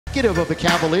Of the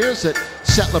Cavaliers that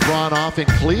set LeBron off in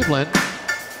Cleveland.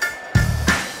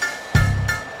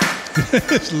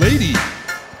 This lady,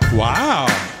 wow.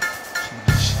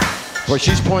 Boy,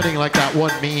 she's pointing like that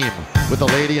one meme with the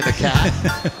lady and the cat.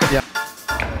 Yeah.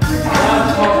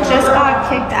 Just got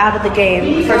kicked out of the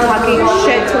game for talking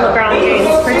shit to LeBron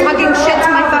James, for talking shit to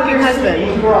my fucking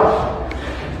husband.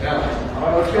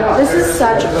 This is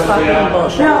such fucking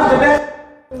bullshit.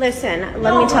 Listen,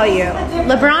 let me tell you,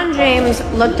 LeBron James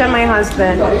looked at my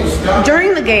husband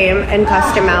during the game and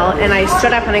cussed him out, and I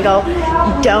stood up and I go,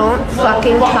 don't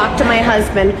fucking talk to my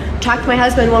husband. Talk to my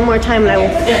husband one more time and I will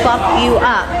fuck you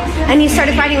up. And he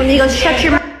started fighting with me. He goes, shut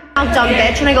your mouth, dumb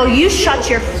bitch. And I go, you shut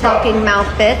your fucking mouth,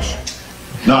 bitch.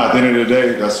 No, at the end of the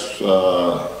day, that's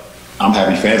I'm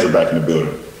happy fans are back in the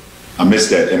building. I miss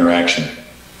that interaction.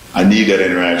 I need that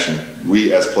interaction.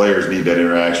 We as players need that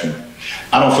interaction.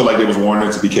 I don't feel like it was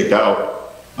warranted to be kicked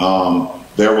out.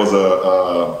 There was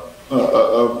a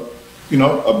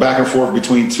back and forth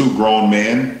between two grown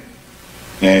men,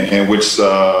 and we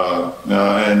said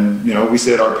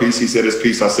our piece. He said his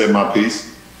piece. I said my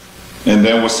piece, and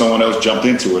then when someone else jumped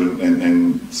into it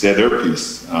and said their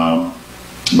piece.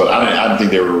 But I didn't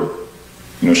think they were,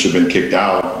 should have been kicked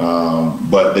out.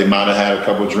 But they might have had a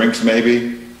couple of drinks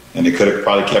maybe, and they could have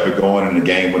probably kept it going, and the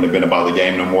game wouldn't have been about the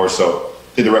game no more. So I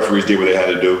think the referees did what they had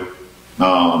to do.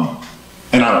 And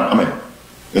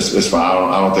it's fine.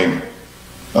 I don't think,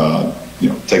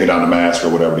 taking down the mask or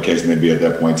whatever the case may be at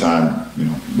that point in time,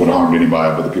 would have harmed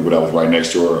anybody but the people that was right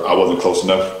next to her. I wasn't close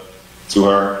enough to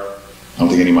her. I don't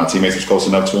think any of my teammates was close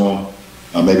enough to them.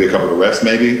 Maybe a couple of refs,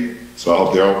 maybe. So I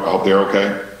hope they're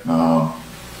okay.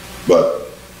 But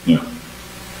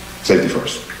safety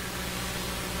first.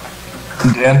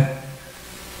 Dan?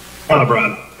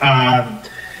 LeBron.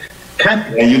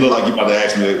 And you look like you about to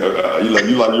ask me. You like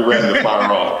you're ready to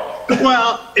fire off.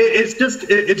 Well,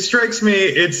 it strikes me.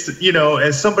 It's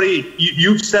as somebody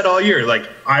you've said all year, like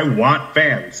I want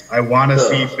fans. I want to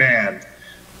see fans.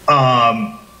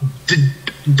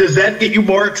 Does that get you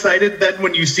more excited than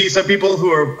when you see some people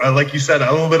who are, like you said,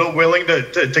 a little willing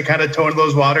to kind of tone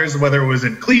those waters, whether it was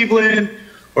in Cleveland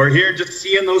or here, just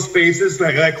seeing those faces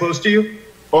that close to you?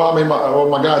 Well,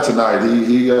 my guy tonight,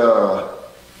 he looked,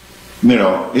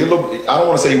 I don't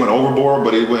want to say he went overboard,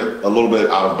 but he went a little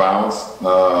bit out of bounds,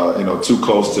 too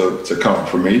close to comfort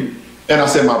for me. And I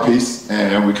said my piece,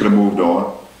 and we could have moved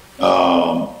on.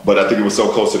 But I think it was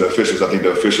so close to the officials. I think the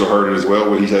official heard it as well,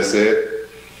 what he had said.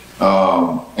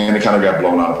 And it kind of got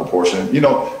blown out of proportion.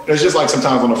 There's just like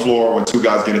sometimes on the floor when two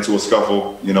guys get into a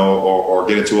scuffle, or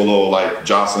get into a little like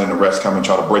jostling, and the refs come and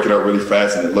try to break it up really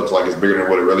fast, and it looks like it's bigger than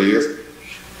what it really is.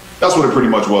 That's what it pretty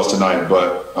much was tonight.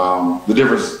 But the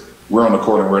difference, we're on the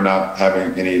court and we're not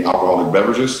having any alcoholic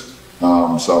beverages.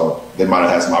 So they might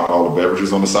have had some alcoholic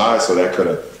beverages on the side, so that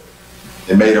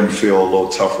it made them feel a little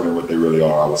tougher than what they really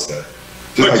are, I would say.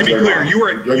 But to be clear, you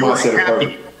were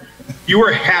happy. You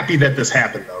were happy that this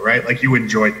happened, though, right? Like you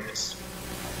enjoyed this.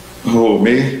 Who,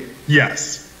 me?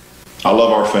 Yes. I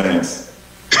love our fans.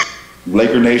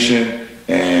 Laker Nation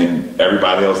and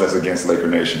everybody else that's against Laker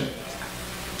Nation.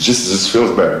 It just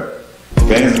feels better.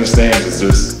 Fans in the stands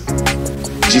is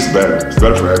just better. It's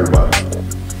better for everybody.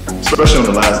 Especially on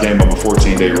the last game of a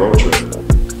 14-day road trip.